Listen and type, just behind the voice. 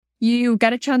You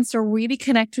get a chance to really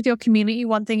connect with your community.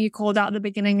 One thing you called out at the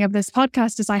beginning of this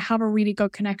podcast is I have a really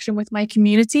good connection with my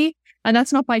community. And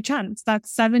that's not by chance. That's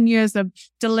 7 years of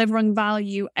delivering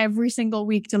value every single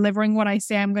week, delivering what I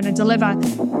say I'm going to deliver.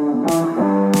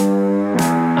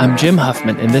 I'm Jim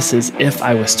Huffman, and this is If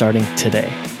I Was Starting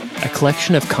Today, a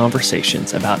collection of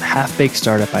conversations about half-baked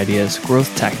startup ideas,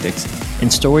 growth tactics,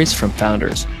 and stories from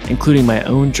founders, including my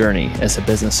own journey as a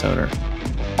business owner.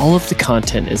 All of the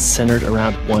content is centered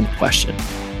around one question.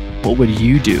 What would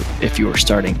you do if you were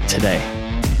starting today?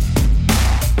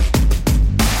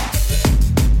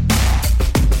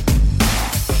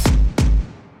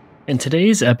 In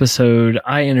today's episode,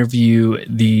 I interview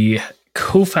the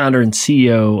co-founder and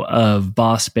CEO of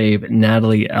Bossbabe,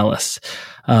 Natalie Ellis.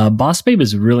 Bossbabe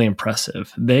is really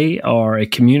impressive. They are a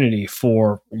community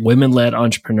for women-led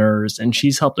entrepreneurs, and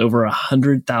she's helped over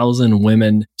 100,000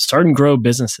 women start and grow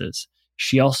businesses.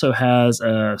 She also has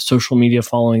a social media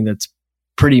following that's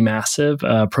pretty massive,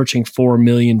 approaching 4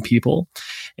 million people.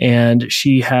 And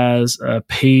she has a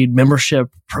paid membership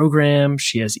program.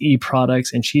 She has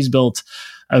e-products, and she's built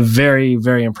a very,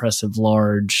 very impressive,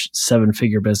 large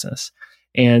 7-figure business.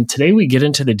 And today we get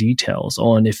into the details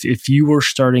on if you were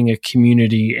starting a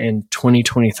community in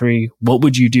 2023, what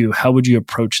would you do? How would you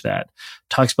approach that?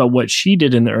 Talks about what she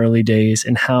did in the early days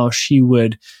and how she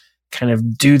would kind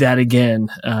of do that again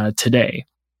today.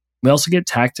 We also get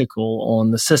tactical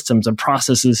on the systems and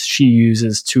processes she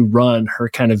uses to run her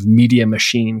kind of media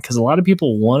machine, because a lot of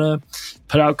people want to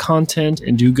put out content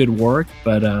and do good work,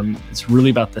 but it's really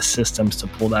about the systems to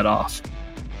pull that off.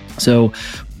 So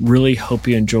really hope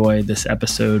you enjoy this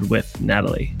episode with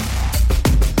Natalie.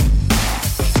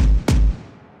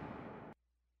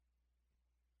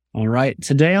 All right.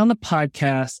 Today on the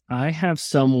podcast, I have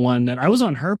someone that I was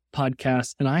on her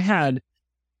podcast and I had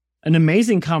an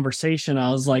amazing conversation.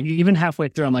 I was like, even halfway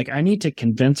through, I'm like, I need to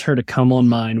convince her to come on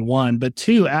mine, one. But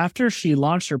two, after she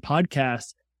launched her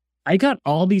podcast, I got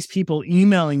all these people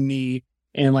emailing me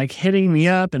and like hitting me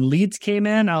up, and leads came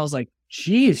in. I was like,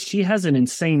 geez, she has an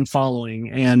insane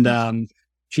following, and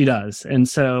she does. And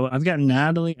so I've got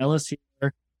Natalie Ellis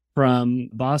here from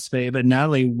Bossbabe. But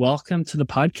Natalie, welcome to the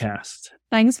podcast.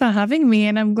 Thanks for having me.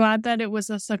 And I'm glad that it was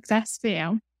a success for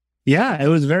you. Yeah, it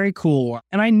was very cool.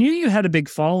 And I knew you had a big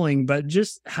following, but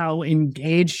just how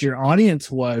engaged your audience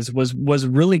was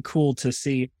really cool to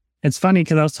see. It's funny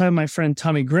because I was talking to my friend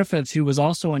Tommy Griffiths, who was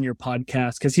also on your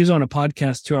podcast, because he was on a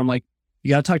podcast too. I'm like,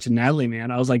 you got to talk to Natalie,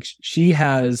 man. I was like, she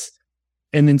has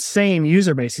an insane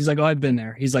user base. He's like, oh, I've been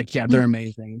there. He's like, yeah, they're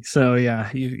amazing. So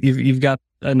yeah, you've got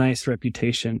a nice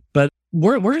reputation. But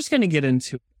we're just going to get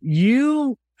into it.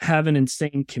 You have an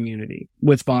insane community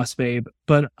with Bossbabe,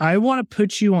 but I want to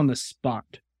put you on the spot.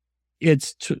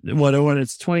 It's when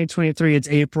it's 2023, it's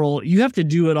April. You have to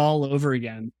do it all over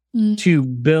again to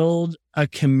build a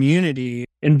community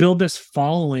and build this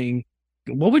following.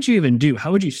 What would you even do?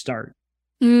 How would you start?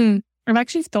 I've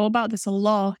actually thought about this a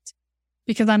lot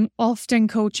because I'm often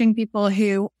coaching people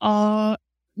who are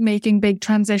making big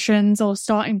transitions or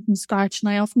starting from scratch. And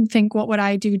I often think, what would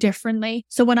I do differently?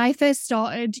 So when I first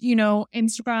started,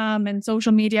 Instagram and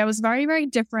social media was very, very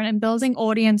different, and building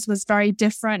audience was very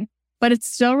different, but it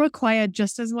still required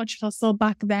just as much hustle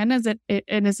back then as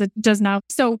it does now.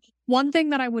 So one thing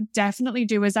that I would definitely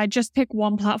do is I just pick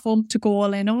one platform to go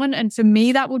all in on. And for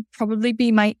me, that would probably be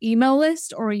my email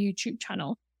list or a YouTube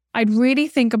channel. I'd really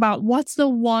think about what's the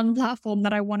one platform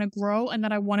that I want to grow and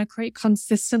that I want to create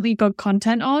consistently good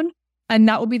content on. And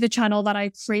that would be the channel that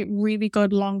I create really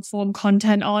good long form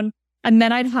content on. And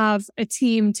then I'd have a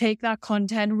team take that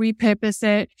content, repurpose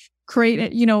it, create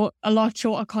it, a lot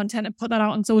shorter content and put that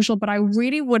out on social. But I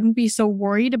really wouldn't be so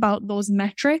worried about those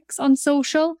metrics on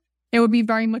social. It would be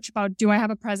very much about, do I have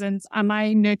a presence? Am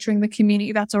I nurturing the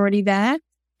community that's already there?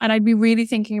 And I'd be really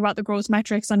thinking about the growth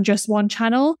metrics on just one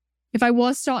channel. If I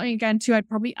was starting again too, I'd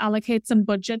probably allocate some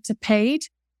budget to paid.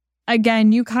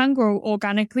 Again, you can grow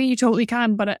organically. You totally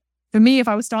can. But for me, if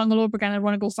I was starting all over again, I'd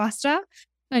want to go faster.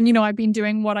 And, I've been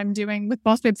doing what I'm doing with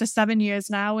Bossbabe for 7 years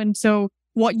now. And so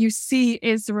what you see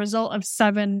is the result of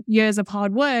 7 years of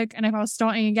hard work. And if I was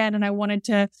starting again and I wanted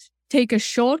to take a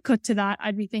shortcut to that,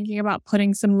 I'd be thinking about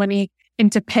putting some money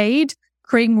into paid,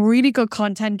 creating really good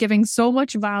content, giving so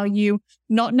much value,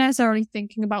 not necessarily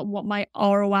thinking about what my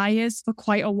ROI is for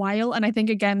quite a while. And I think,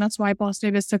 again, that's why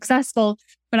Bossbabe is successful.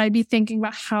 But I'd be thinking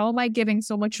about, how am I giving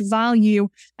so much value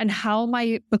and how am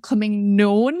I becoming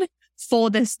known for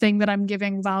this thing that I'm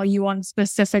giving value on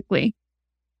specifically?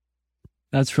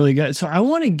 That's really good. So I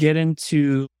want to get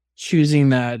into choosing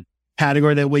that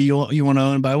category that way you want to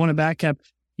own, but I want to back up.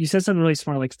 You said something really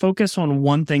smart, like focus on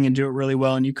one thing and do it really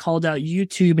well. And you called out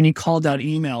YouTube and you called out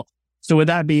email. So would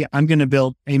that be, I'm going to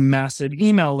build a massive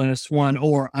email list, one,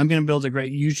 or I'm going to build a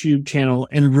great YouTube channel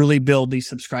and really build the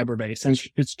subscriber base? And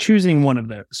it's choosing one of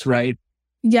those, right?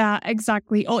 Yeah,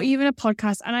 exactly. Or even a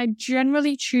podcast. And I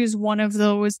generally choose one of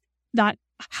those that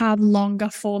have longer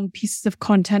form pieces of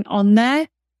content on there,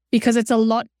 because it's a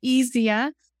lot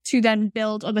easier to then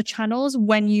build other channels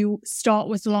when you start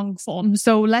with long form.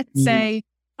 So let's say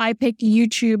I pick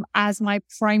YouTube as my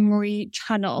primary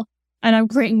channel and I'm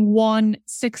creating one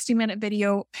 60-minute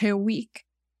video per week.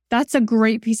 That's a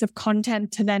great piece of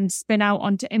content to then spin out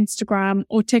onto Instagram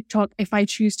or TikTok if I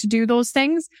choose to do those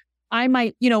things. I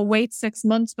might, wait 6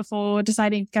 months before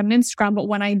deciding to get an Instagram. But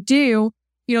when I do,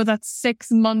 that's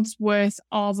 6 months worth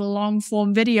of long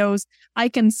form videos I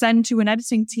can send to an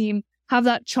editing team, have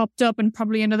that chopped up, and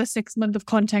probably another 6 months of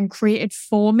content created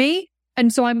for me.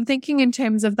 And so I'm thinking in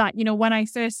terms of that. When I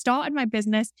first started my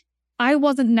business, I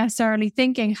wasn't necessarily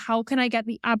thinking, how can I get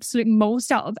the absolute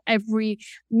most out of every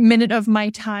minute of my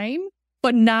time?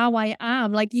 But now I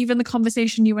am. Like, even the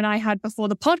conversation you and I had before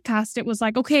the podcast, it was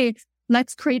like, okay,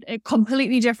 let's create a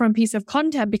completely different piece of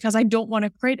content, because I don't want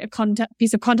to create a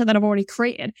piece of content that I've already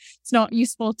created. It's not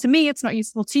useful to me. It's not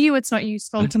useful to you. It's not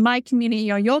useful to my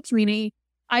community or your community.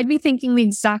 I'd be thinking the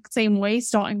exact same way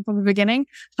starting from the beginning.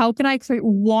 How can I create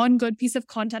one good piece of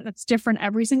content that's different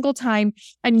every single time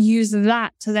and use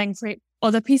that to then create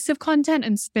other pieces of content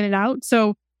and spin it out?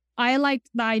 So I like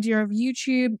the idea of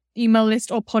YouTube, email list,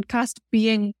 or podcast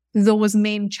being those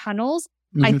main channels.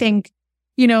 I think,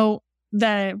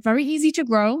 they're very easy to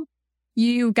grow.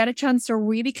 You get a chance to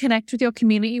really connect with your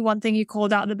community. One thing you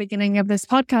called out at the beginning of this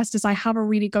podcast is I have a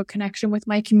really good connection with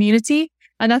my community.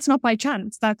 And that's not by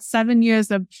chance. That's 7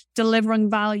 years of delivering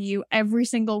value every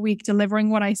single week, delivering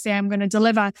what I say I'm going to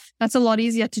deliver. That's a lot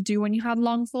easier to do when you have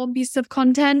long form pieces of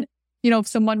content. If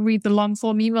someone reads the long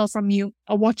form email from you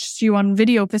or watches you on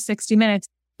video for 60 minutes,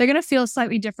 they're going to feel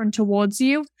slightly different towards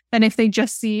you than if they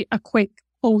just see a quick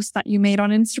post that you made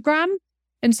on Instagram.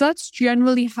 And so that's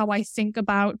generally how I think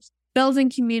about building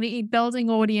community, building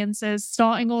audiences,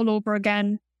 starting all over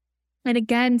again. And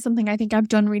again, something I think I've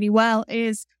done really well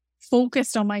is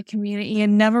focused on my community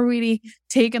and never really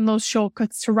taken those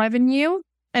shortcuts to revenue.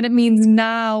 And it means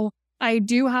now I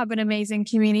do have an amazing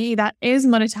community that is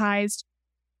monetized,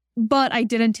 but I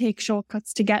didn't take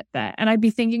shortcuts to get there. And I'd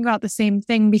be thinking about the same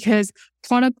thing, because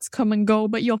products come and go,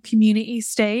 but your community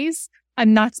stays.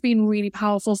 And that's been really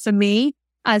powerful for me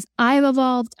as I've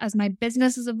evolved, as my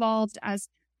business has evolved, as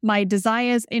my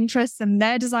desires, interests, and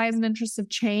their desires and interests have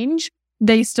changed.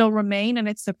 They still remain, and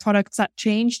it's the products that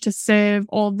change to serve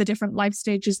all the different life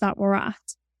stages that we're at.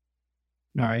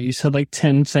 All right. You said like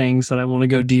 10 things that I want to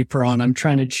go deeper on. I'm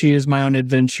trying to choose my own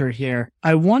adventure here.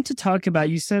 I want to talk about,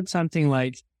 you said something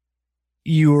like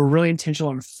you were really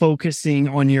intentional on focusing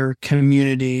on your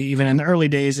community, even in the early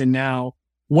days and now.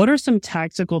 What are some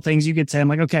tactical things you could say? I'm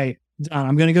like, okay,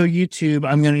 I'm going to go YouTube.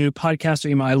 I'm going to do podcast or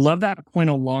email. I love that point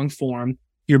of long form.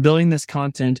 You're building this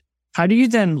content. How do you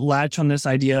then latch on this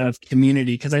idea of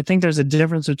community? Because I think there's a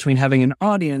difference between having an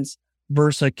audience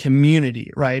versus a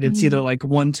community, right? It's either like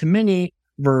one to many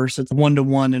versus one to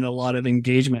one and a lot of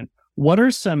engagement. What are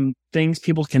some things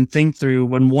people can think through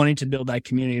when wanting to build that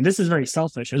community? And this is very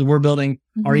selfish as we're building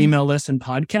our email list and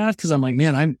podcast, because I'm like,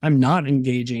 man, I'm not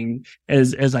engaging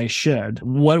as I should.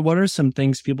 What are some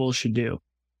things people should do?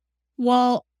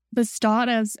 Well, the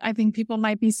starters, I think people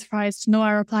might be surprised to know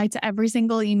I reply to every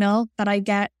single email that I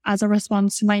get as a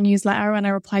response to my newsletter, and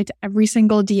I reply to every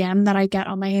single DM that I get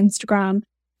on my Instagram.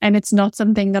 And it's not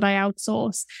something that I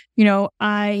outsource.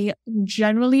 I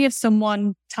generally, if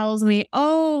someone tells me,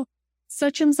 oh,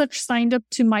 such and such signed up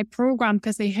to my program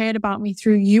because they heard about me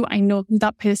through you, I know who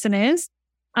that person is.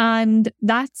 And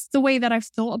that's the way that I've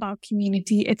thought about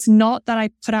community. It's not that I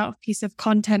put out a piece of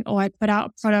content or I put out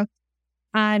a product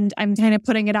and I'm kind of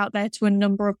putting it out there to a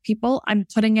number of people. I'm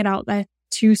putting it out there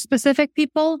to specific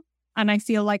people. And I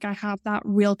feel like I have that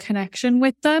real connection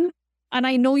with them. And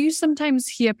I know you sometimes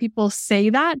hear people say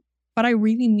that, but I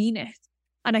really mean it.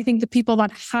 And I think the people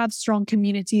that have strong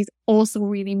communities also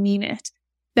really mean it.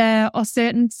 There are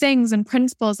certain things and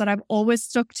principles that I've always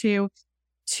stuck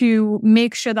to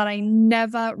make sure that I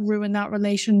never ruin that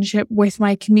relationship with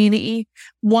my community.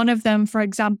 One of them, for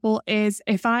example, is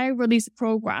if I release a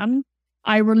program,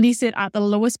 I release it at the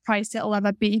lowest price it'll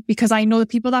ever be, because I know the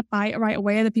people that buy it right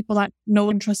away are the people that know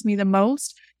and trust me the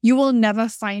most. You will never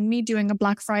find me doing a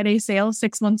Black Friday sale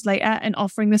 6 months later and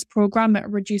offering this program at a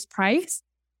reduced price.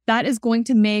 That is going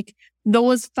to make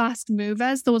those fast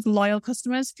movers, those loyal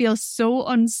customers feel so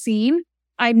unseen.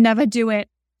 I'd never do it.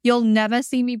 You'll never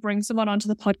see me bring someone onto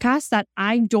the podcast that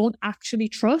I don't actually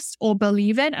trust or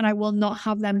believe in, and I will not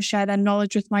have them share their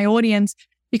knowledge with my audience,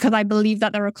 because I believe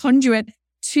that they're a conduit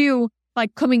to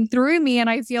like coming through me. And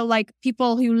I feel like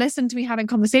people who listen to me having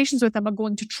conversations with them are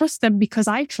going to trust them because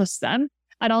I trust them.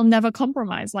 And I'll never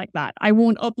compromise like that. I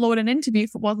won't upload an interview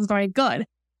if it wasn't very good.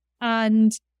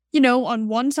 And, on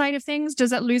one side of things,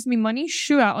 does it lose me money?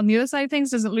 Sure. On the other side of things,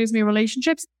 does it lose me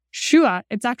relationships? Sure.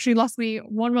 It's actually lost me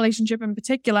one relationship in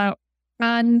particular.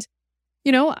 And,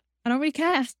 I don't really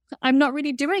care. I'm not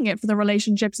really doing it for the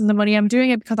relationships and the money. I'm doing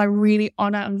it because I really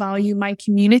honor and value my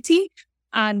community.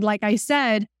 And like I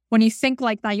said, when you think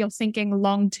like that, you're thinking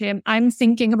long term. I'm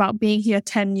thinking about being here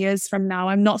 10 years from now.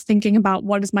 I'm not thinking about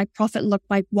what does my profit look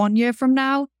like 1 year from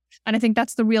now. And I think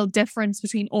that's the real difference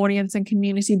between audience and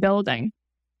community building.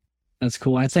 That's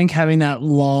cool. I think having that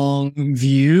long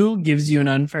view gives you an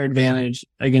unfair advantage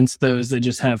against those that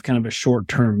just have kind of a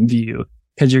short-term view,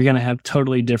 because you're going to have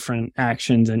totally different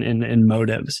actions and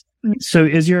motives. Mm-hmm. So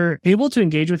as you're able to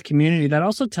engage with community, that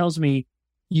also tells me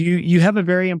you have a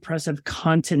very impressive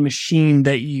content machine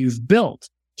that you've built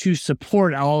to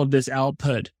support all of this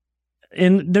output.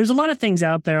 And there's a lot of things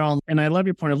out there and I love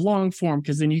your point of long form,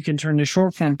 because then you can turn to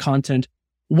short form content.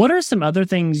 What are some other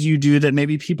things you do that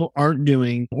maybe people aren't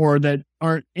doing or that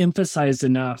aren't emphasized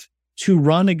enough to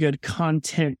run a good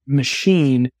content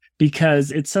machine?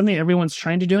 Because it's something everyone's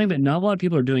trying to do, but not a lot of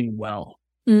people are doing well.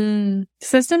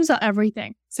 Systems are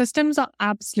everything. Systems are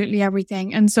absolutely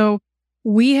everything. And so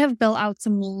we have built out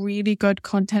some really good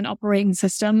content operating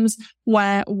systems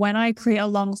where when I create a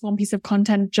long form piece of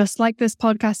content, just like this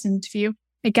podcast interview,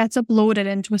 it gets uploaded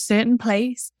into a certain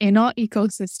place in our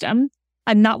ecosystem.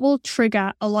 And that will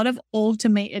trigger a lot of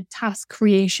automated task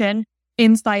creation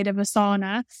inside of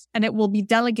Asana, and it will be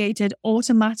delegated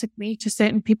automatically to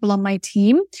certain people on my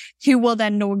team who will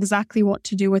then know exactly what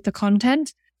to do with the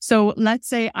content. So let's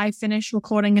say I finish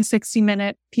recording a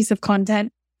 60-minute piece of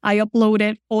content. I upload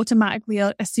it automatically.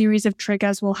 A series of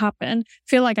triggers will happen. I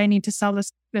feel like I need to sell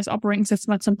this operating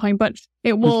system at some point, but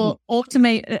it will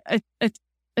automate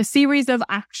a series of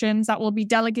actions that will be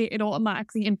delegated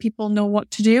automatically and people know what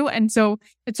to do. And so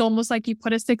it's almost like you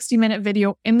put a 60-minute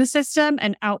video in the system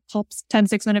and out pops 10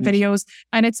 6-minute videos.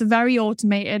 And it's very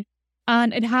automated.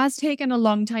 And it has taken a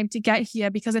long time to get here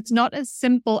because it's not as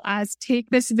simple as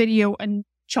take this video and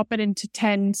chop it into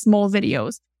 10 small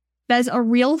videos. There's a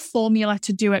real formula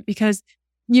to do it because,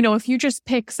 if you just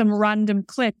pick some random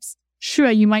clips,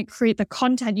 sure, you might create the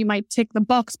content, you might tick the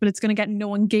box, but it's going to get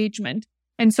no engagement.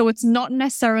 And so it's not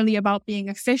necessarily about being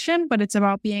efficient, but it's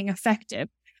about being effective.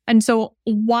 And so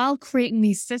while creating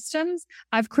these systems,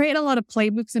 I've created a lot of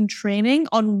playbooks and training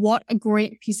on what a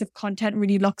great piece of content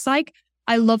really looks like.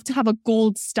 I love to have a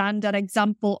gold standard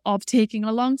example of taking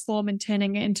a long form and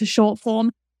turning it into short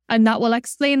form. And that will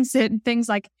explain certain things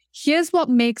like, here's what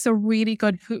makes a really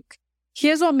good hook.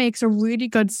 Here's what makes a really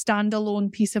good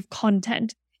standalone piece of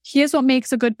content. Here's what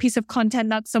makes a good piece of content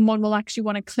that someone will actually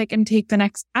want to click and take the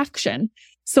next action.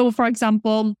 So for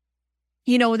example,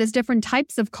 there's different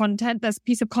types of content. There's a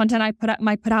piece of content I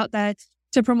might put out there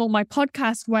to promote my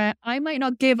podcast where I might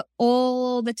not give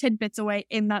all the tidbits away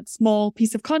in that small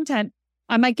piece of content.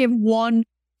 I might give one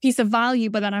piece of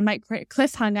value, but then I might create a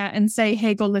cliffhanger and say,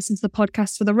 hey, go listen to the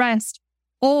podcast for the rest.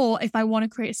 Or if I want to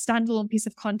create a standalone piece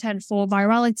of content for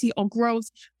virality or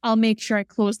growth, I'll make sure I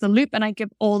close the loop and I give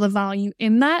all the value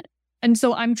in that. And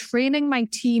so I'm training my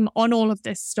team on all of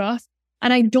this stuff.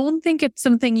 And I don't think it's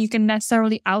something you can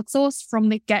necessarily outsource from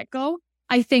the get-go.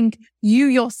 I think you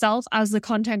yourself as the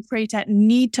content creator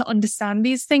need to understand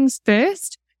these things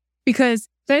first, because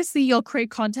firstly, you'll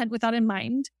create content with that in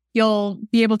mind. You'll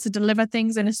be able to deliver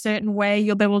things in a certain way.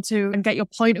 You'll be able to get your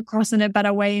point across in a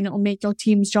better way, and it'll make your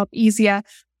team's job easier.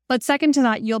 But second to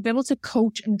that, you'll be able to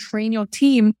coach and train your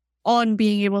team on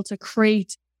being able to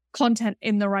create content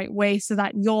in the right way so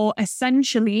that you're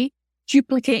essentially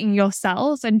duplicating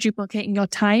yourself and duplicating your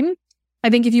time. I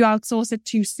think if you outsource it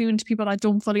too soon to people that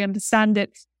don't fully understand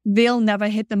it, they'll never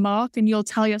hit the mark, and you'll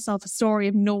tell yourself a story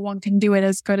of no one can do it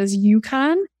as good as you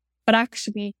can. But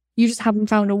actually, you just haven't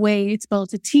found a way to be able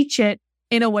to teach it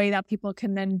in a way that people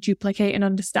can then duplicate and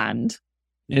understand.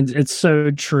 It's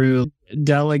so true.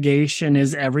 Delegation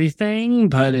is everything,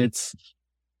 but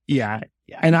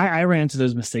and I ran into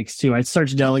those mistakes too. I'd start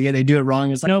to delegate. They do it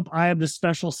wrong. It's like, nope, I have this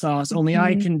special sauce. Only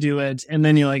I can do it. And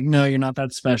then you're like, no, you're not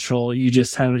that special. You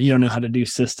don't know how to do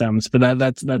systems. But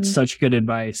that's such good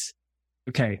advice.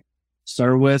 Okay.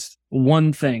 Start with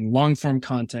one thing, long form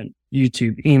content,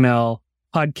 YouTube, email,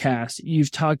 podcast.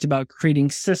 You've talked about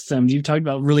creating systems. You've talked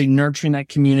about really nurturing that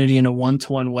community in a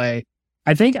one-to-one way.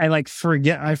 I think I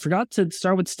forgot to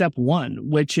start with step one,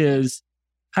 which is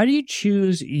how do you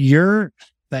choose your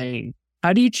thing?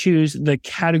 How do you choose the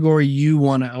category you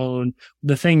want to own,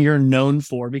 the thing you're known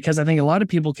for? Because I think a lot of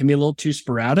people can be a little too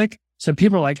sporadic. So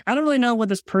people are like, I don't really know what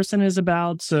this person is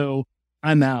about, so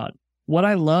I'm out. What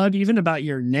I love even about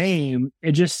your name,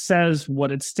 it just says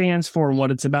what it stands for and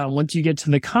what it's about. Once you get to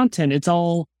the content,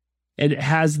 it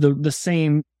has the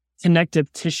same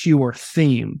connective tissue or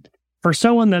theme. For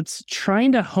someone that's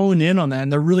trying to hone in on that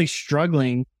and they're really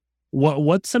struggling,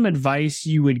 what's some advice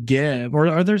you would give? Or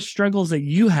are there struggles that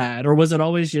you had, or was it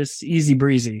always just easy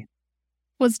breezy?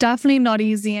 Was definitely not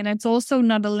easy, and it's also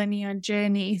not a linear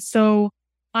journey. So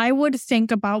I would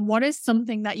think about what is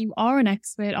something that you are an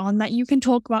expert on that you can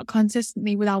talk about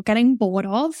consistently without getting bored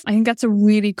of. I think that's a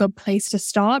really good place to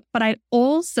start. But I'd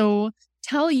also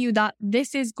tell you that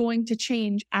this is going to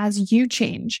change as you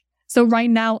change. So right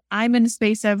now I'm in a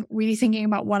space of really thinking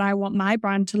about what I want my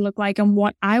brand to look like and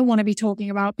what I want to be talking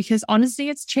about, because honestly,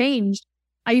 it's changed.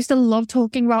 I used to love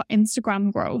talking about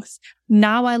Instagram growth.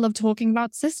 Now I love talking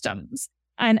about systems.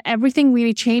 And everything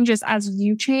really changes as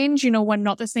you change. We're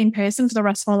not the same person for the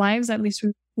rest of our lives. At least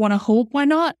we want to hope we're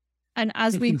not. And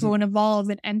as we grow and evolve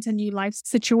and enter new life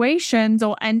situations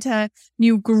or enter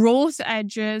new growth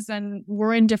edges and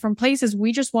we're in different places,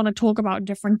 we just want to talk about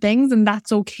different things, and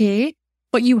that's okay.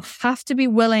 But you have to be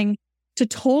willing to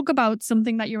talk about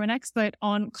something that you're an expert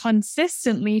on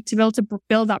consistently to be able to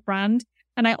build that brand.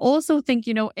 And I also think,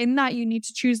 in that you need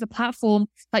to choose the platform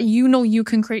that you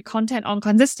can create content on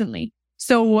consistently.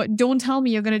 So don't tell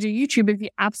me you're going to do YouTube if you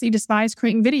absolutely despise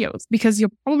creating videos, because you're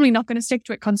probably not going to stick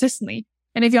to it consistently.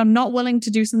 And if you're not willing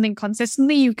to do something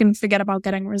consistently, you can forget about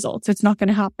getting results. It's not going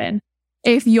to happen.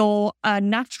 If you're a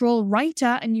natural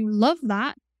writer and you love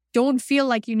that, don't feel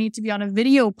like you need to be on a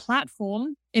video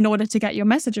platform in order to get your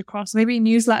message across. Maybe a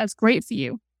newsletter is great for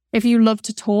you. If you love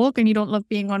to talk and you don't love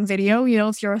being on video,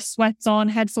 if you're a sweats on,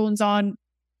 headphones on,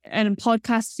 and a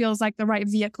podcast feels like the right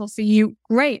vehicle for you,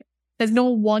 great. There's no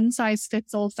one size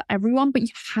fits all for everyone, but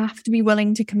you have to be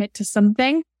willing to commit to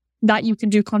something that you can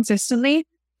do consistently.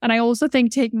 And I also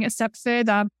think taking a step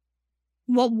further,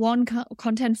 what one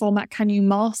content format can you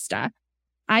master?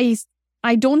 I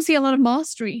don't see a lot of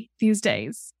mastery these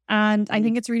days. And I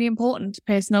think it's really important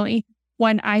personally.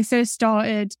 When I first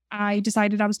started, I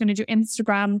decided I was going to do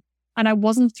Instagram, and I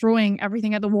wasn't throwing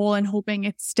everything at the wall and hoping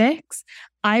it sticks.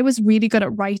 I was really good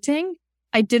at writing.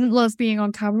 I didn't love being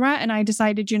on camera, and I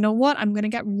decided, you know what? I'm going to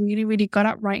get really, really good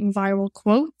at writing viral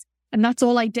quotes. And that's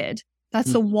all I did.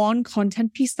 That's the one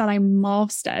content piece that I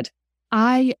mastered.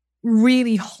 I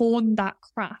really honed that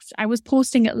craft. I was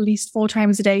posting at least 4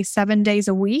 times a day, 7 days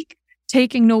a week,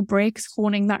 taking no breaks,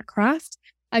 honing that craft.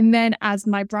 And then as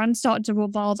my brand started to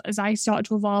evolve, as I started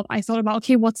to evolve, I thought about,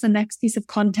 okay, what's the next piece of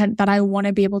content that I want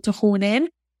to be able to hone in?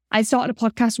 I started a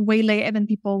podcast way later than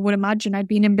people would imagine. I'd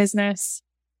been in business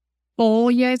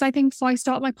 4 years, I think, before I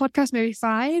started my podcast, maybe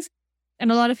 5.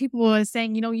 And a lot of people were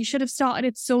saying, you should have started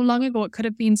it so long ago. It could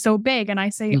have been so big. And I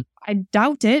say, I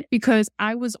doubt it, because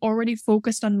I was already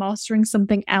focused on mastering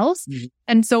something else.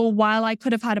 And so while I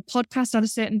could have had a podcast at a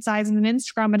certain size and an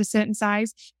Instagram at a certain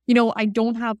size, I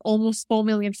don't have almost 4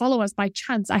 million followers by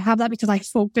chance. I have that because I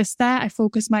focus there. I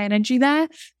focus my energy there.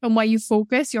 And where you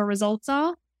focus, your results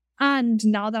are. And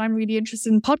now that I'm really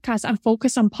interested in podcasts, I'm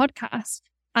focused on podcasts.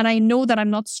 And I know that I'm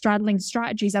not straddling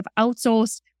strategies. I've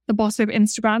outsourced the Bossbabe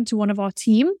Instagram to one of our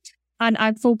team. And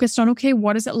I've focused on, okay,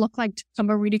 what does it look like to become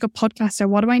a really good podcaster?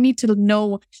 What do I need to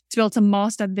know to be able to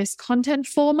master this content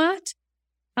format?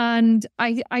 And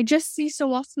I just see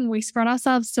so often we spread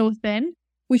ourselves so thin.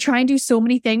 We try and do so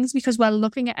many things because we're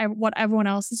looking at what everyone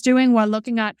else is doing. We're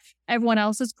looking at everyone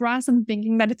else's grass and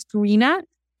thinking that it's greener.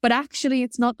 But actually,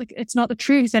 it's not the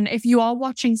truth. And if you are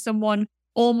watching someone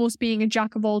almost being a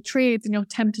jack of all trades and you're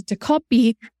tempted to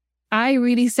copy, I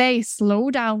really say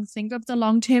slow down, think of the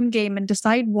long-term game and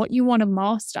decide what you want to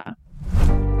master.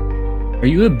 Are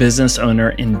you a business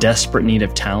owner in desperate need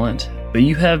of talent, but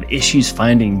you have issues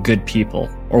finding good people?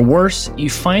 Or worse, you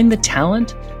find the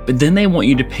talent, but then they want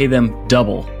you to pay them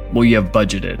double what you have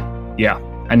budgeted. Yeah,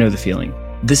 I know the feeling.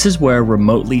 This is where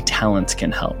Remotely Talents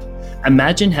can help.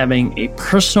 Imagine having a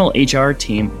personal HR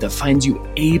team that finds you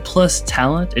A+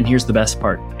 talent, and here's the best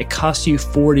part. It costs you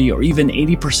 40 or even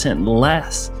 80%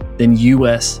 less than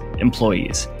US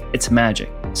employees. It's magic.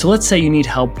 So let's say you need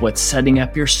help with setting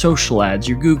up your social ads,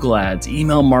 your Google ads,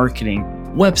 email marketing,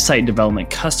 website development,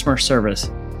 customer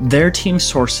service. Their team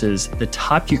sources the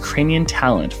top Ukrainian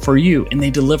talent for you, and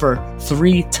they deliver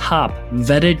 3 top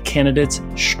vetted candidates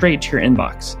straight to your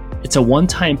inbox. It's a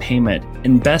one-time payment,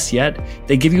 and best yet,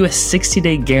 they give you a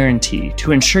 60-day guarantee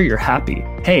to ensure you're happy.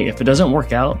 Hey, if it doesn't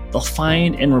work out, they'll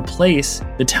find and replace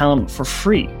the talent for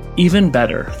free. Even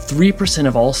better, 3%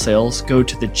 of all sales go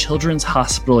to the Children's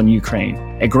Hospital in Ukraine.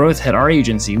 At Growth at our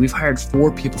agency, we've hired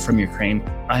 4 people from Ukraine.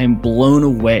 I am blown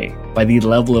away by the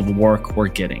level of work we're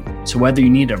getting. So whether you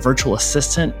need a virtual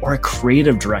assistant or a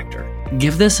creative director,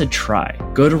 give this a try.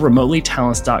 Go to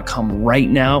remotelytalents.com right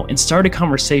now and start a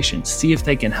conversation. See if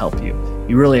they can help you.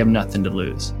 You really have nothing to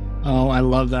lose. Oh, I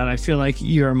love that. I feel like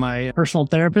you're my personal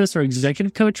therapist or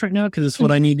executive coach right now because it's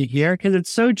what I need to hear because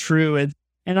it's so true.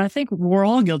 And I think we're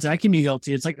all guilty. I can be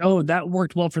guilty. It's like, oh, that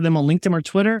worked well for them on LinkedIn or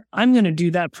Twitter. I'm going to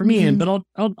do that for me, but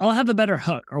I'll have a better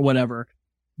hook or whatever.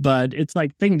 But it's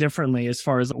like think differently as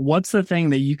far as what's the thing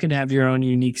that you can have your own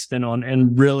unique spin on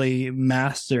and really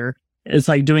master. It's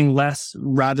like doing less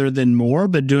rather than more,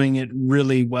 but doing it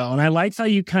really well. And I like how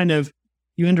you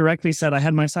indirectly said, I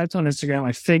had my sites on Instagram.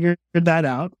 I figured that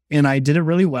out and I did it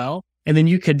really well. And then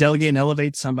you could delegate and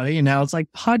elevate somebody. And now it's like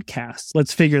podcasts.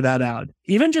 Let's figure that out.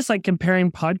 Even just like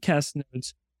comparing podcast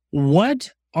notes,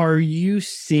 what are you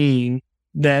seeing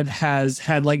that has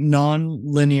had like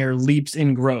non-linear leaps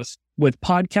in growth with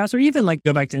podcasts or even like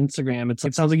go back to Instagram? It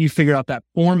sounds like you figured out that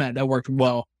format that worked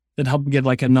well that helped give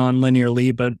like a non-linear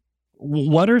leap. But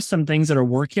what are some things that are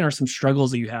working or some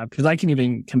struggles that you have? Because I can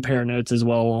even compare notes as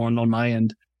well on my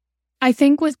end. I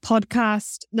think with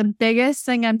podcast, the biggest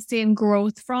thing I'm seeing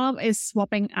growth from is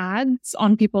swapping ads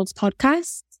on people's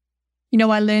podcasts. You know,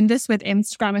 I learned this with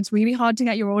Instagram. It's really hard to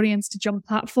get your audience to jump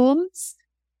platforms.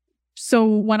 So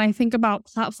when I think about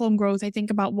platform growth, I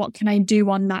think about what can I do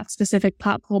on that specific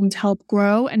platform to help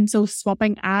grow. And so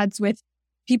swapping ads with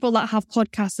people that have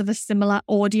podcasts of a similar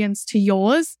audience to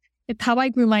yours. It's how I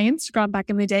grew my Instagram back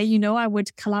in the day. You know, I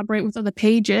would collaborate with other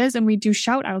pages and we'd do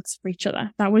shout outs for each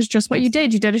other. That was just what you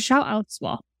did. You did a shout out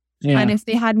swap. Yeah. And if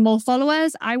they had more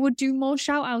followers, I would do more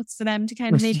shout outs to them to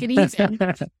kind of make it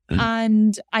even.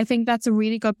 And I think that's a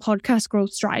really good podcast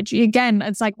growth strategy. Again,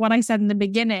 it's like what I said in the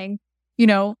beginning, you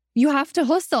know, you have to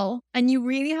hustle and you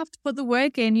really have to put the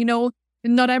work in. You know,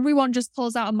 not everyone just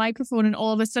pulls out a microphone and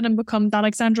all of a sudden becomes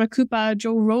Alexandra Cooper,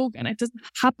 Joe Rogan. It doesn't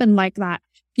happen like that.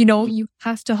 You know, you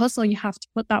have to hustle. You have to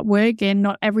put that work in.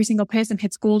 Not every single person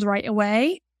hits gold right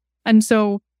away. And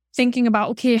so thinking about,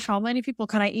 okay, how many people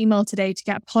can I email today to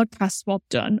get a podcast swap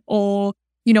done? Or,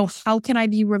 you know, how can I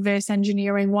be reverse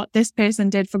engineering what this person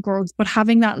did for growth? But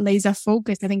having that laser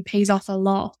focus, I think pays off a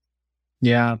lot.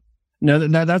 Yeah. No,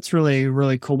 that's really,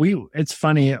 really cool. It's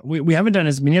funny. We haven't done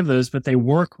as many of those, but they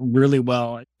work really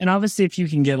well. And obviously, if you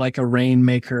can get like a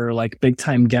rainmaker, like big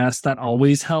time guest, that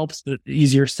always helps. But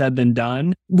easier said than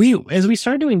done. As we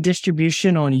started doing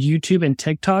distribution on YouTube and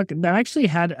TikTok, that actually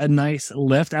had a nice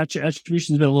lift.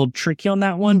 Attribution's been a little tricky on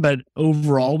that one, but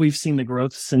overall, we've seen the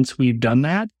growth since we've done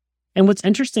that. And what's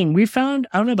interesting, we found,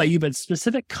 I don't know about you, but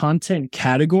specific content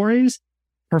categories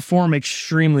perform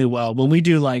extremely well. When we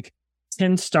do like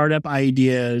 10 startup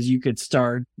ideas you could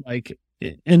start like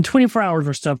in 24 hours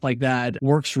or stuff like that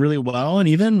works really well. And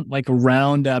even like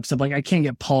roundups of like, I can't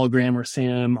get Paul Graham or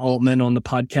Sam Altman on the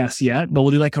podcast yet, but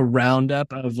we'll do like a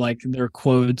roundup of like their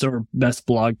quotes or best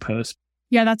blog posts.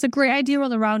 Yeah, that's a great idea on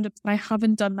the roundups. I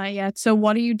haven't done that yet. So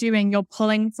what are you doing? You're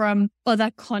pulling from other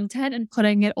content and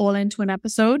putting it all into an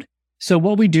episode? So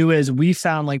what we do is we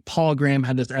found like Paul Graham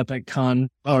had this epic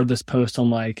this post on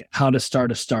like how to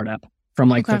start a startup from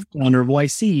like the founder of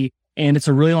YC. And it's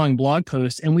a really long blog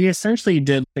post. And we essentially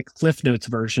did the Cliff Notes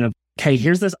version of, okay,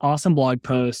 here's this awesome blog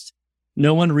post.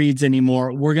 No one reads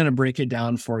anymore. We're going to break it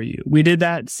down for you. We did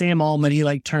that. Sam Altman, he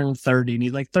like turned 30 and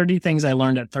he's like 30 things I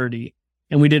learned at 30.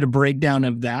 And we did a breakdown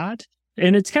of that.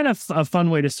 And it's kind of a fun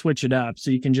way to switch it up.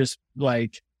 So you can just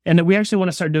like, and we actually want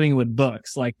to start doing it with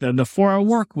books, like the 4-hour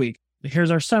work week.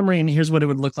 Here's our summary and here's what it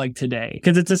would look like today.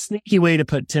 Because it's a sneaky way to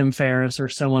put Tim Ferriss or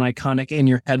someone iconic in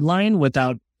your headline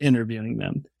without interviewing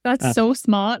them. That's so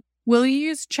smart. Will you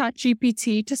use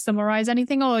ChatGPT to summarize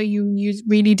anything, or are you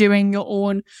really doing your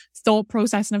own thought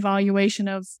process and evaluation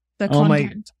of the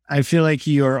content? I feel like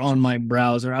you're on my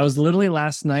browser. I was literally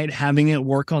last night having it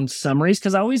work on summaries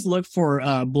because I always look for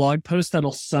blog posts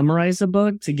that'll summarize a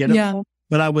book to get it.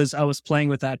 But I was playing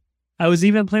with that. I was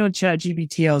even playing with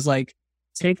ChatGPT. I was like,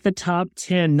 take the top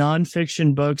 10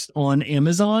 nonfiction books on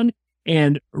Amazon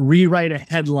and rewrite a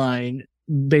headline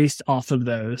based off of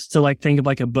those. So like think of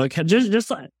like a book. I'm just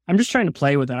trying to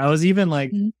play with it. I was even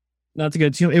like, not to go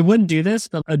too, it wouldn't do this,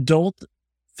 but adult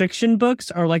fiction books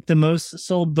are like the most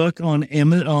sold book on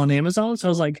Amazon. So I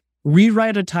was like,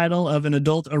 rewrite a title of an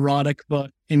adult erotic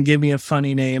book and give me a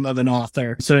funny name of an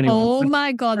author. So anyway. Oh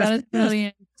my God, that is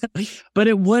brilliant. But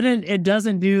it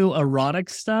doesn't do erotic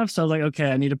stuff. So I was like,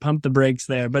 okay, I need to pump the brakes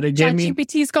there. But it gave me...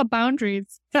 ChatGPT's got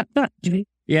boundaries.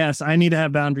 Yes, I need to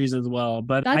have boundaries as well.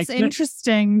 But that's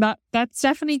interesting. That's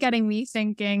definitely getting me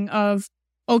thinking of,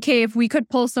 okay, if we could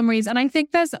pull summaries. And I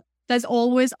think there's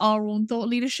always our own thought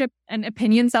leadership and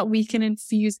opinions that we can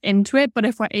infuse into it. But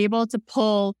if we're able to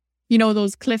pull,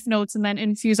 those cliff notes and then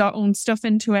infuse our own stuff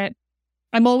into it,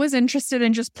 I'm always interested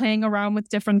in just playing around with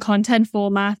different content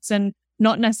formats and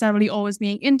not necessarily always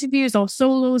being interviews or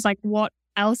solos, like what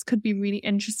else could be really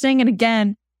interesting. And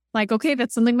again, like, okay,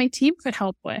 that's something my team could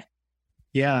help with.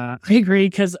 Yeah, I agree,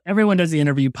 because everyone does the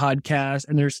interview podcast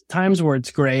and there's times where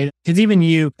it's great. Because even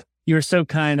you were so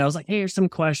kind. I was like, hey, here's some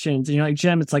questions. And you're like,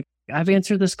 Jem, it's like, I've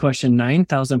answered this question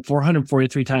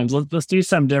 9,443 times. Let's do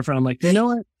something different. I'm like, you know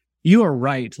what? You are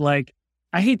right. Like,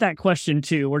 I hate that question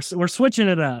too. We're switching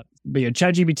it up. But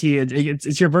ChatGPT,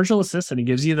 it's your virtual assistant. It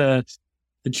gives you the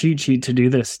cheat sheet to do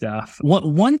this stuff.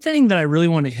 One thing that I really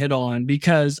want to hit on,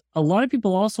 because a lot of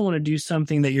people also want to do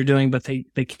something that you're doing, but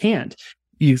they can't.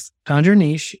 You've found your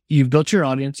niche, you've built your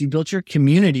audience, you've built your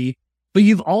community, but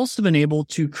you've also been able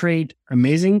to create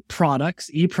amazing products,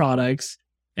 e-products,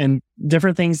 and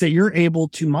different things that you're able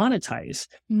to monetize.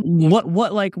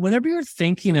 Mm-hmm. Whenever you're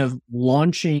thinking of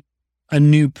launching a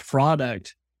new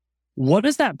product, what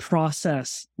is that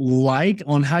process like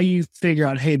on how you figure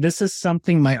out, hey, this is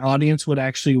something my audience would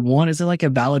actually want? Is it like a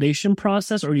validation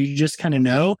process, or do you just kind of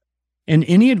know? And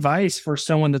any advice for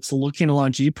someone that's looking to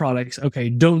launch e-products? Okay,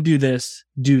 don't do this,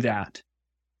 do that.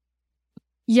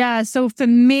 Yeah. So for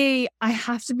me, I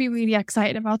have to be really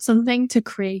excited about something to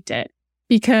create it,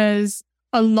 because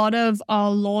a lot of our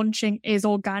launching is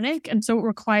organic. And so it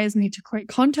requires me to create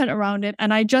content around it.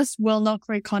 And I just will not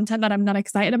create content that I'm not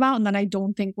excited about and that I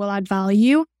don't think will add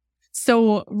value.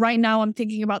 So right now I'm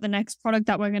thinking about the next product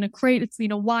that we're going to create. It's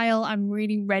been a while. I'm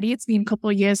really ready. It's been a couple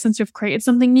of years since we've created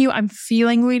something new. I'm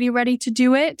feeling really ready to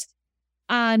do it.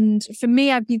 And for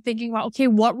me, I've been thinking about, okay,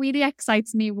 what really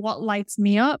excites me? What lights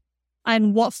me up?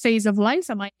 And what phase of life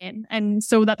am I in? And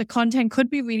so that the content could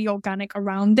be really organic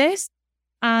around this.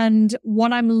 And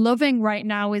what I'm loving right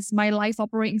now is my life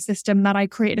operating system that I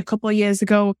created a couple of years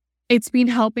ago. It's been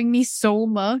helping me so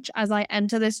much as I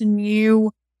enter this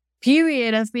new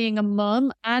period of being a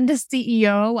mom and a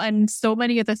CEO and so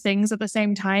many other things at the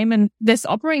same time. And this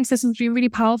operating system's been really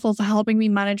powerful for helping me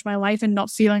manage my life and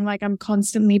not feeling like I'm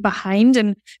constantly behind,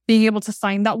 and being able to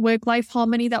find that work-life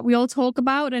harmony that we all talk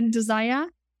about and desire.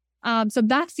 So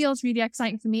that feels really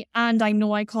exciting for me. And I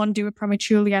know I can't do it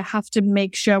prematurely. I have to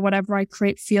make sure whatever I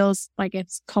create feels like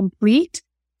it's complete.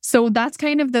 So that's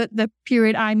kind of the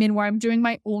period I'm in, where I'm doing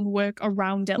my own work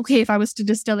around it. Okay, if I was to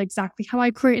distill exactly how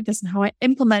I created this and how I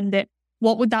implement it,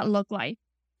 what would that look like?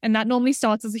 And that normally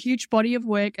starts as a huge body of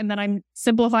work. And then I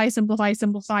simplify,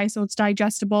 so it's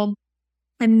digestible.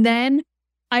 And then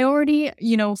I already,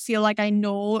 feel like I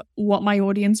know what my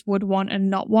audience would want and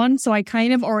not want. So I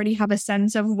kind of already have a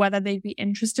sense of whether they'd be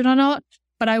interested or not.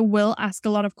 But I will ask a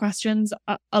lot of questions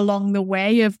along the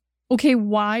way of, okay,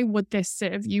 why would this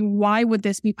serve you? Why would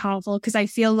this be powerful? Because I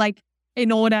feel like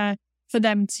in order for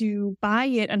them to buy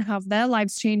it and have their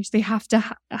lives change, they have to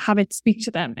have it speak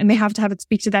to them, and they have to have it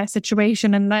speak to their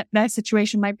situation, and that their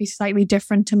situation might be slightly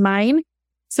different to mine.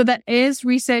 So there is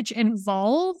research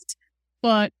involved,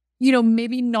 but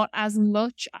maybe not as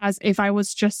much as if I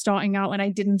was just starting out and I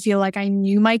didn't feel like I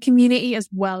knew my community as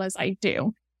well as I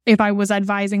do. If I was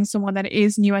advising someone that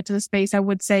is newer to the space, I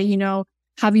would say,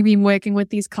 have you been working with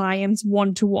these clients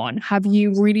one-to-one? Have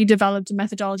you really developed a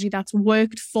methodology that's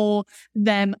worked for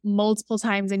them multiple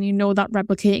times, and that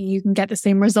replicating, you can get the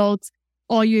same results?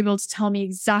 Or are you able to tell me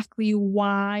exactly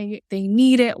why they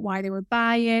need it, why they would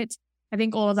buy it? I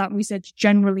think all of that research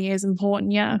generally is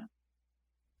important. Yeah.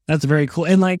 That's very cool.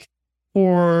 And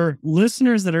for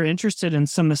listeners that are interested in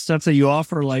some of the stuff that you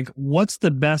offer, what's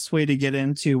the best way to get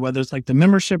into, whether it's the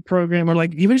membership program or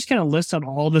even just kind of list out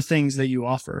all the things that you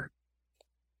offer?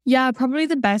 Yeah, probably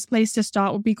the best place to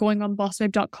start would be going on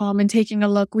bossbabe.com and taking a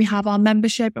look. We have our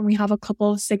membership and we have a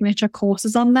couple of signature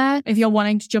courses on there. If you're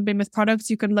wanting to jump in with products,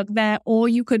 you could look there, or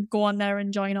you could go on there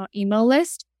and join our email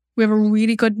list. We have a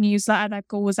really good newsletter that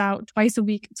goes out twice a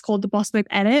week. It's called the Bossbabe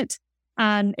Edit.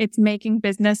 And it's making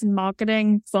business and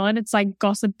marketing fun. It's like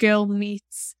Gossip Girl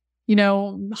meets,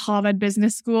 Harvard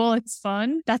Business School. It's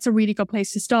fun. That's a really good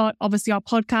place to start. Obviously, our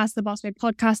podcast, the Bossbabe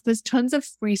Podcast, there's tons of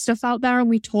free stuff out there, and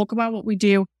we talk about what we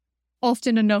do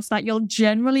often enough that you'll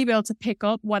generally be able to pick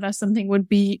up whether something would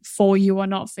be for you or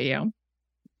not for you.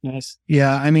 Nice.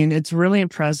 Yeah. I mean, it's really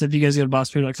impressive. You guys get a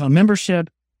Bossbabe.com membership.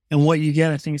 And what you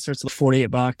get, I think it starts with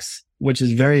 $48, which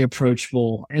is very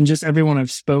approachable. And just everyone I've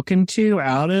spoken to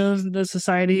out of the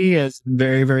society is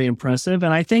very, very impressive.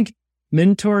 And I think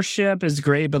mentorship is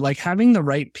great, but like having the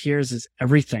right peers is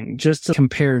everything, just to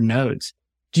compare notes.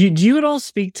 Do you at all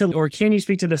speak to, or can you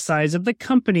speak to the size of the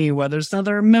company, whether it's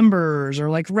other members or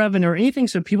like revenue or anything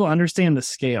so people understand the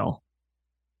scale?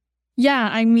 Yeah,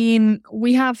 I mean,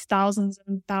 we have thousands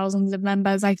and thousands of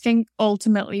members. I think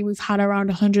ultimately we've had around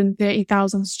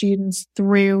 130,000 students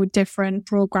through different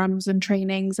programs and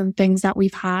trainings and things that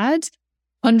we've had.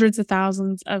 Hundreds of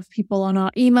thousands of people on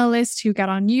our email list who get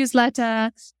our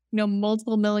newsletter,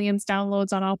 multiple millions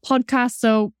downloads on our podcast.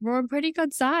 So we're a pretty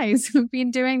good size. We've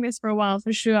been doing this for a while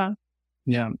for sure.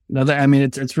 Yeah. No, I mean,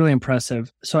 it's really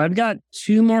impressive. So I've got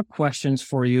two more questions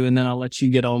for you, and then I'll let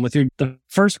you get on with the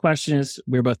first question is,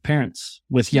 we're both parents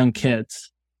with young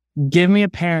kids. Give me a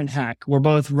parent hack. We're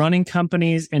both running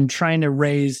companies and trying to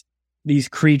raise these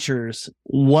creatures.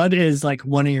 What is like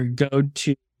one of your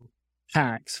go-to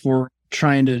hacks for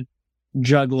trying to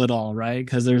juggle it all, right?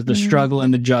 Because there's the struggle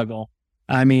and the juggle.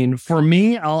 I mean, for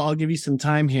me, I'll give you some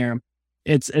time here.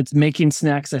 It's making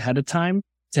snacks ahead of time,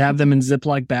 to have them in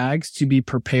Ziploc bags to be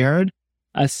prepared.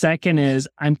 A second is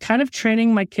I'm kind of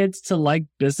training my kids to like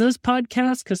business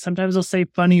podcasts because sometimes they'll say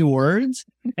funny words,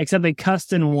 except they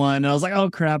cussed in one. And I was like, oh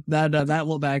crap, that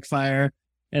will backfire.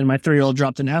 And my 3-year-old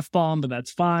dropped an F-bomb, but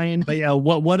that's fine. But yeah,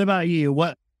 what about you?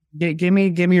 Give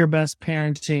me your best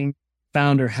parenting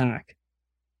founder hack.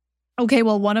 Okay,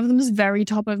 well, one of them is very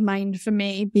top of mind for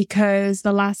me because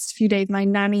the last few days my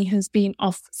nanny has been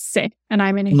off sick and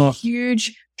I'm in a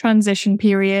huge transition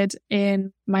period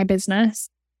in my business.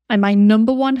 And my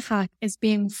number one hack is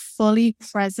being fully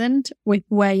present with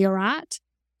where you're at.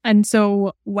 And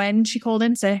so when she called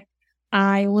in sick,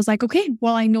 I was like, okay,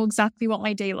 well, I know exactly what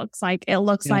my day looks like. It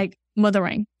looks like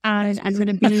mothering. And I'm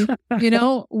going to be,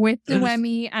 with the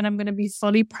Wemmy, and I'm going to be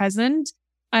fully present.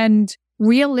 And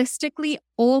realistically,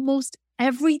 almost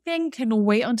everything can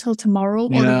wait until tomorrow or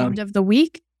the end of the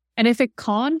week. And if it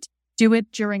can't, do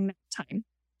it during that time.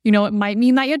 It might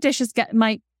mean that your dishes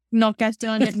might not get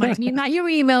done. It might mean that your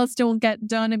emails don't get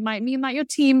done. It might mean that your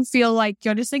team feel like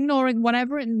you're just ignoring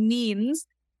whatever it means.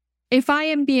 If I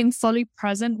am being fully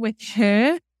present with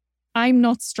her, I'm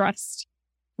not stressed,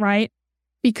 right?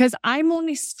 Because I'm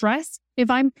only stressed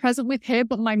if I'm present with her,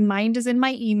 but my mind is in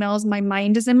my emails, my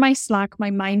mind is in my Slack,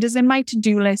 my mind is in my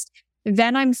to-do list.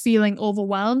 Then I'm feeling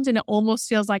overwhelmed and it almost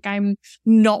feels like I'm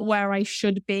not where I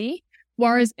should be.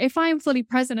 Whereas if I'm fully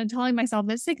present and telling myself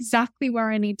this is exactly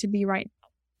where I need to be right now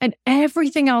and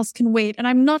everything else can wait and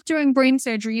I'm not doing brain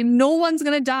surgery and no one's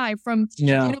going to die from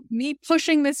me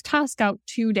pushing this task out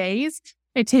 2 days,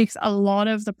 it takes a lot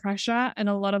of the pressure and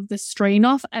a lot of the strain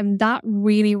off. And that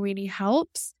really, really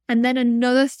helps. And then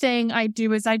another thing I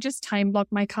do is I just time block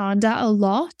my calendar a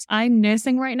lot. I'm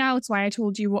nursing right now. It's why I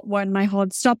told you when my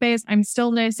hard stop is. I'm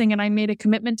still nursing and I made a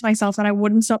commitment to myself that I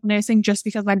wouldn't stop nursing just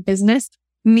because my business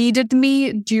needed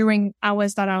me during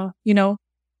hours that are,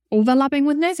 overlapping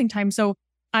with nursing time. So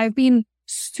I've been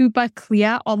super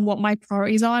clear on what my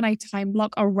priorities are and I time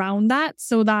block around that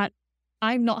so that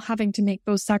I'm not having to make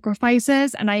those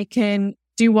sacrifices and I can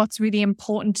do what's really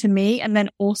important to me and then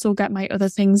also get my other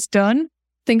things done.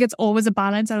 I think it's always a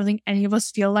balance. I don't think any of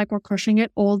us feel like we're crushing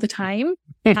it all the time.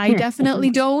 I definitely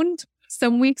don't.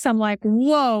 Some weeks I'm like,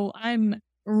 whoa, I'm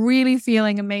really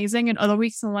feeling amazing. And other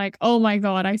weeks I'm like, oh my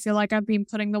God, I feel like I've been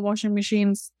putting the washing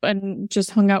machines and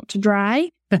just hung out to dry.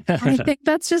 I think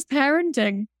that's just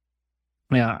parenting.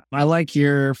 Yeah, I like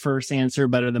your first answer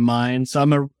better than mine. So I'm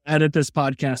going to edit this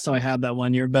podcast so I have that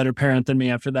one. You're a better parent than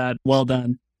me after that. Well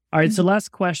done. All right, so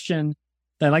last question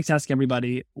that I like to ask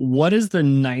everybody. What is the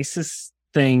nicest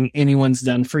thing anyone's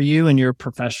done for you in your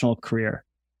professional career?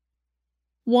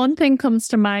 One thing comes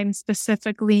to mind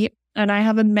specifically, and I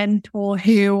have a mentor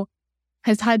who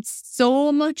has had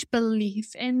so much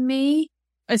belief in me,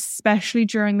 especially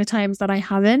during the times that I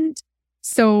haven't.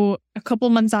 So a couple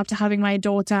months after having my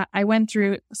daughter, I went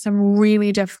through some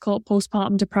really difficult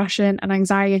postpartum depression and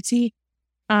anxiety.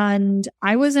 And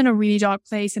I was in a really dark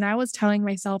place and I was telling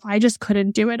myself I just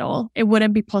couldn't do it all. It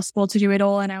wouldn't be possible to do it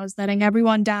all. And I was letting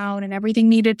everyone down and everything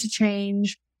needed to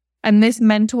change. And this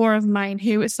mentor of mine,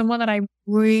 who is someone that I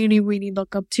really, really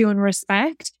look up to and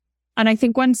respect. And I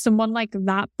think when someone like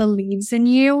that believes in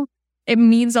you, it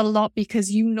means a lot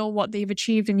because you know what they've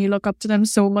achieved and you look up to them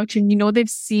so much and they've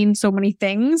seen so many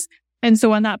things. And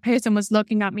so when that person was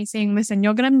looking at me saying, listen,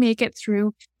 you're going to make it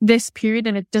through this period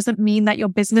and it doesn't mean that your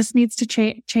business needs to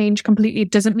change completely. It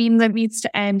doesn't mean that it needs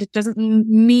to end. It doesn't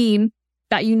mean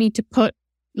that you need to put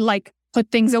like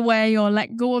put things away or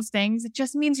let go of things. It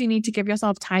just means you need to give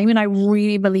yourself time. And I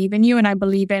really believe in you and I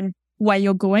believe in where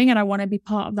you're going and I want to be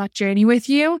part of that journey with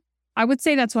you. I would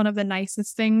say that's one of the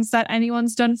nicest things that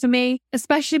anyone's done for me,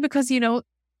 especially because,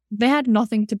 they had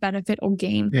nothing to benefit or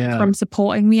gain from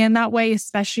supporting me in that way,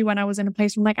 especially when I was in a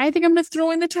place where I'm like, I think I'm going to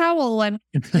throw in the towel. And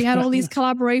we had all these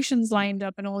collaborations lined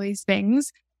up and all these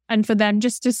things. And for them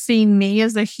just to see me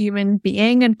as a human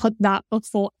being and put that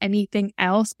before anything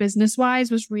else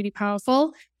business-wise was really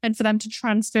powerful. And for them to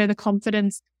transfer the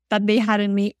confidence that they had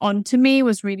in me onto me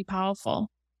was really powerful.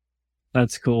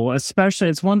 That's cool. Especially,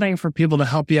 it's one thing for people to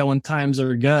help you out when times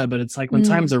are good, but it's like when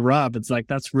times are rough, it's like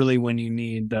that's really when you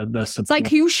need the support. It's like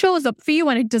who shows up for you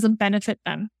when it doesn't benefit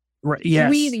them? Right. Yes.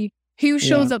 Really, who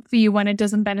shows up for you when it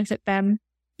doesn't benefit them?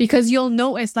 Because you'll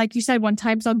notice, like you said, when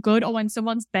times are good or when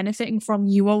someone's benefiting from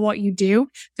you or what you do,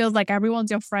 feels like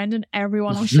everyone's your friend and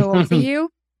everyone will show up for you.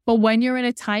 But when you're in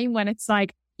a time when it's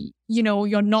like,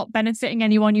 you're not benefiting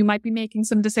anyone, you might be making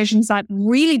some decisions that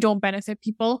really don't benefit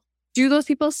people. Do those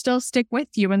people still stick with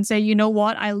you and say, you know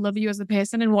what, I love you as a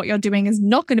person and what you're doing is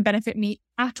not going to benefit me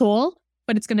at all,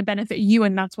 but it's going to benefit you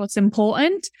and that's what's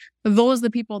important. Those are the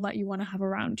people that you want to have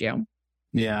around you.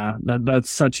 Yeah, that's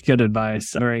such good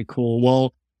advice. Very cool.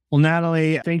 Well,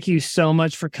 Natalie, thank you so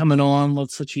much for coming on.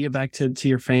 Let's let you get back to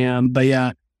your fam. But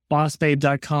yeah,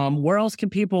 bossbabe.com. Where else can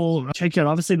people check you out?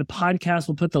 Obviously, the podcast,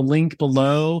 we'll put the link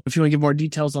below if you want to get more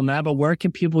details on that. But where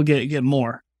can people get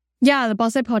more? Yeah, the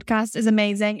Bossbabe podcast is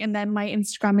amazing. And then my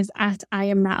Instagram is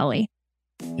 @IamNatalie.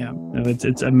 Yeah,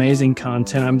 it's amazing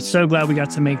content. I'm so glad we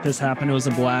got to make this happen. It was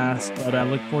a blast, but I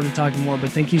look forward to talking more. But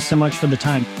thank you so much for the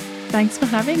time. Thanks for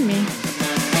having me.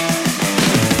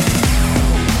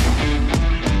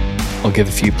 I'll give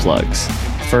a few plugs.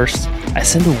 First, I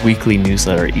send a weekly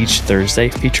newsletter each Thursday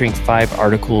featuring 5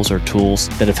 articles or tools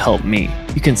that have helped me.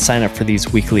 You can sign up for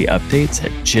these weekly updates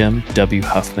at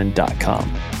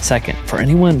jimwhuffman.com. Second, for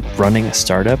anyone running a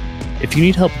startup, if you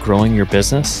need help growing your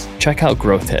business, check out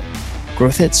GrowthHit.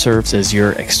 GrowthHit serves as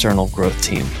your external growth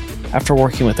team. After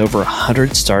working with over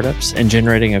 100 startups and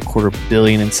generating $250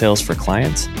 million in sales for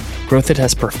clients, GrowthIt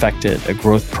has perfected a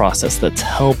growth process that's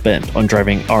hell-bent on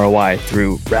driving ROI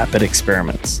through rapid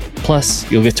experiments. Plus,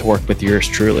 you'll get to work with yours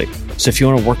truly. So if you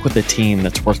want to work with a team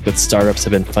that's worked with startups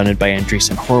that have been funded by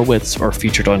Andreessen Horowitz or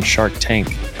featured on Shark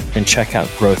Tank, then check out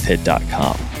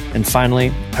growthhit.com. And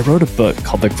finally, I wrote a book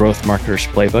called The Growth Marketer's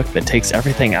Playbook that takes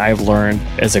everything I've learned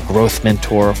as a growth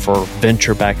mentor for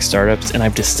venture-backed startups, and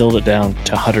I've distilled it down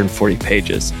to 140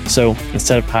 pages. So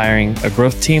instead of hiring a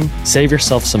growth team, save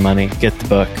yourself some money, get the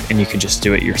book, and you can just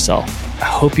do it yourself. I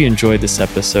hope you enjoyed this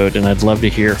episode, and I'd love to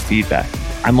hear feedback.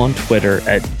 I'm on Twitter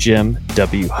at Jim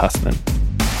W. Huffman.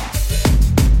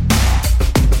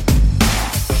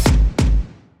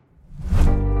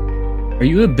 Are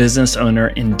you a business owner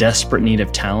in desperate need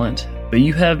of talent, but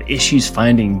you have issues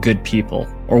finding good people?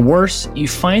 Or worse, you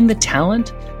find the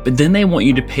talent, but then they want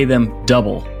you to pay them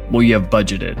double what you have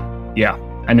budgeted. Yeah,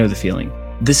 I know the feeling.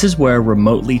 This is where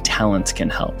Remotely Talents can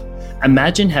help.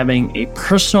 Imagine having a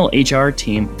personal HR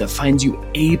team that finds you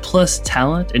A+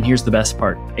 talent, and here's the best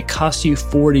part. It costs you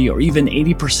 40 or even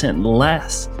 80%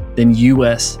 less than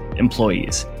US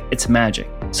employees. It's magic.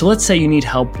 So let's say you need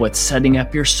help with setting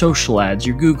up your social ads,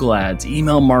 your Google ads,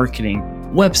 email marketing,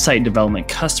 website development,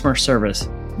 customer service.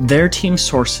 Their team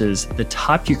sources the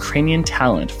top Ukrainian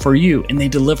talent for you, and they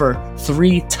deliver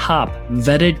 3 top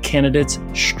vetted candidates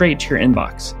straight to your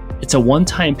inbox. It's a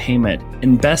one-time payment,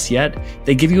 and best yet,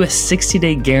 they give you a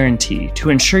 60-day guarantee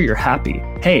to ensure you're happy.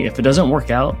 Hey, if it doesn't work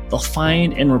out, they'll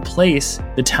find and replace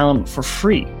the talent for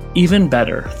free. Even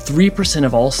better, 3%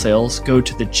 of all sales go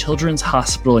to the Children's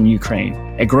Hospital in Ukraine.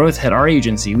 At GrowthHit, our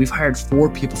agency, we've hired 4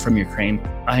 people from Ukraine.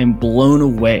 I am blown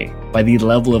away by the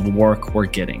level of work we're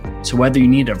getting. So whether you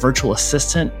need a virtual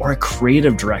assistant or a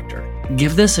creative director,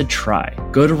 give this a try.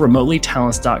 Go to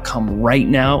remotelytalents.com right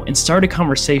now and start a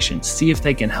conversation. See if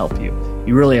they can help you.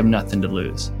 You really have nothing to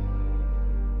lose.